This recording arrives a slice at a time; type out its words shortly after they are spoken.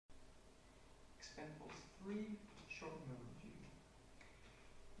3 short movie review.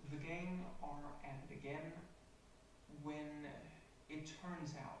 The gang are at it again when it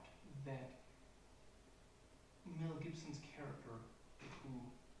turns out that Mel Gibson's character, who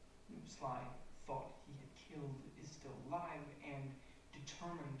Sly thought he had killed, is still alive and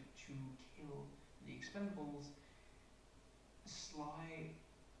determined to kill the Expendables. Sly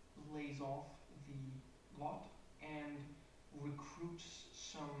lays off the lot and recruits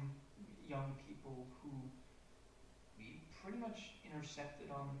some young people who we pretty much intercepted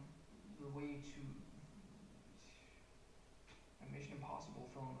on the way to a Mission Impossible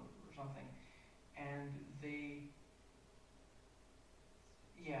film or something, and they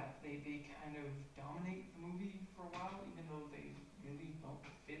kind of dominate the movie for a while, even though they really don't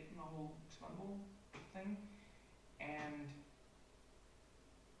fit in the whole Expendable thing. And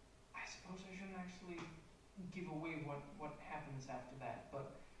I suppose I shouldn't actually give away what happens after that,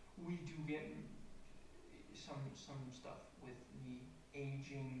 but we do get some stuff with the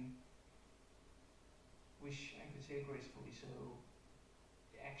aging, wish I could say gracefully so,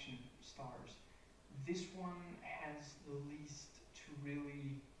 action stars. This one has the least to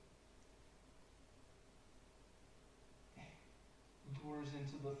really lures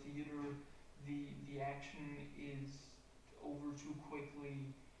into the theater. The action is over too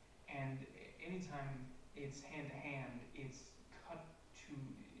quickly, and anytime it's hand to hand, it's cut to,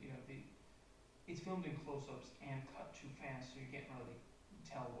 it's filmed in close-ups and cut too fast, so you can't really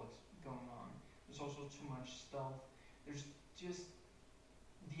tell what's going on. There's also too much stealth. There's just,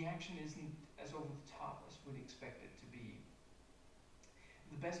 the action isn't as over the top as we'd expect it to be.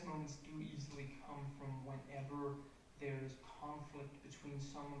 The best moments do easily come from whenever there's conflict between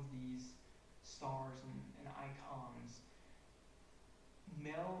some of these stars and icons.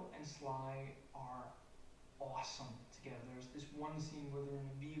 Mel and Sly are awesome together. There's this one scene where they're in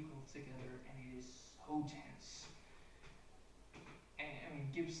a vehicle together and it is so tense. And I mean,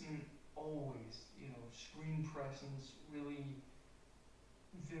 Gibson always, screen presence, really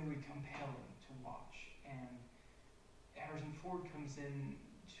very compelling to watch. And Harrison Ford comes in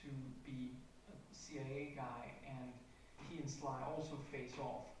to be a CIA guy, and he and Sly also face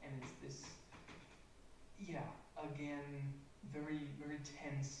off, and it's this, again, very, very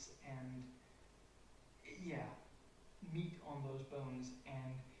tense, and meat on those bones.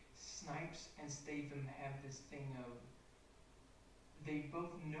 And Snipes and Statham have this thing of, they've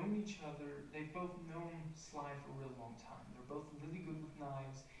both known each other, they've both known Sly for a real long time. They're both really good with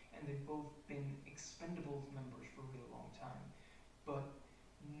knives, and they've both been Expendables members for a real long time. But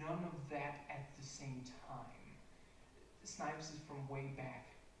none of that at the same time. Snipes is from way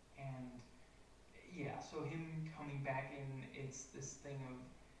back, and so him coming back in, it's this thing of,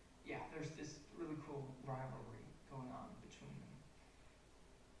 there's this really cool rivalry going on between them.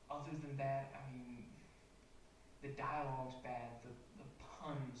 Other than that, I mean, the dialogue's bad, the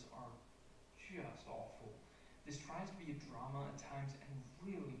puns are just awful. This tries to be a drama at times and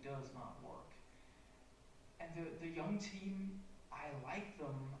really does not work. And the young team, I like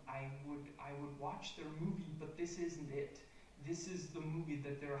them. I would watch their movie, but this isn't it. This is the movie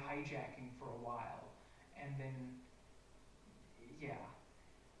that they're hijacking for a while. And then,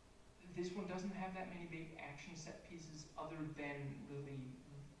 this one doesn't have that many big action set pieces other than really,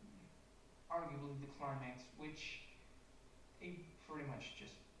 arguably, the climax, which they pretty much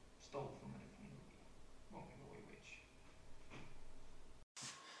just stole from a different movie. Won't give away which.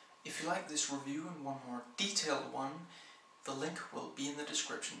 If you like this review and one more detailed one, the link will be in the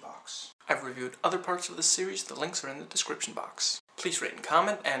description box. I've reviewed other parts of this series, the links are in the description box. Please rate and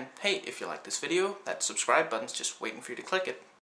comment, and hey, if you like this video, that subscribe button's just waiting for you to click it.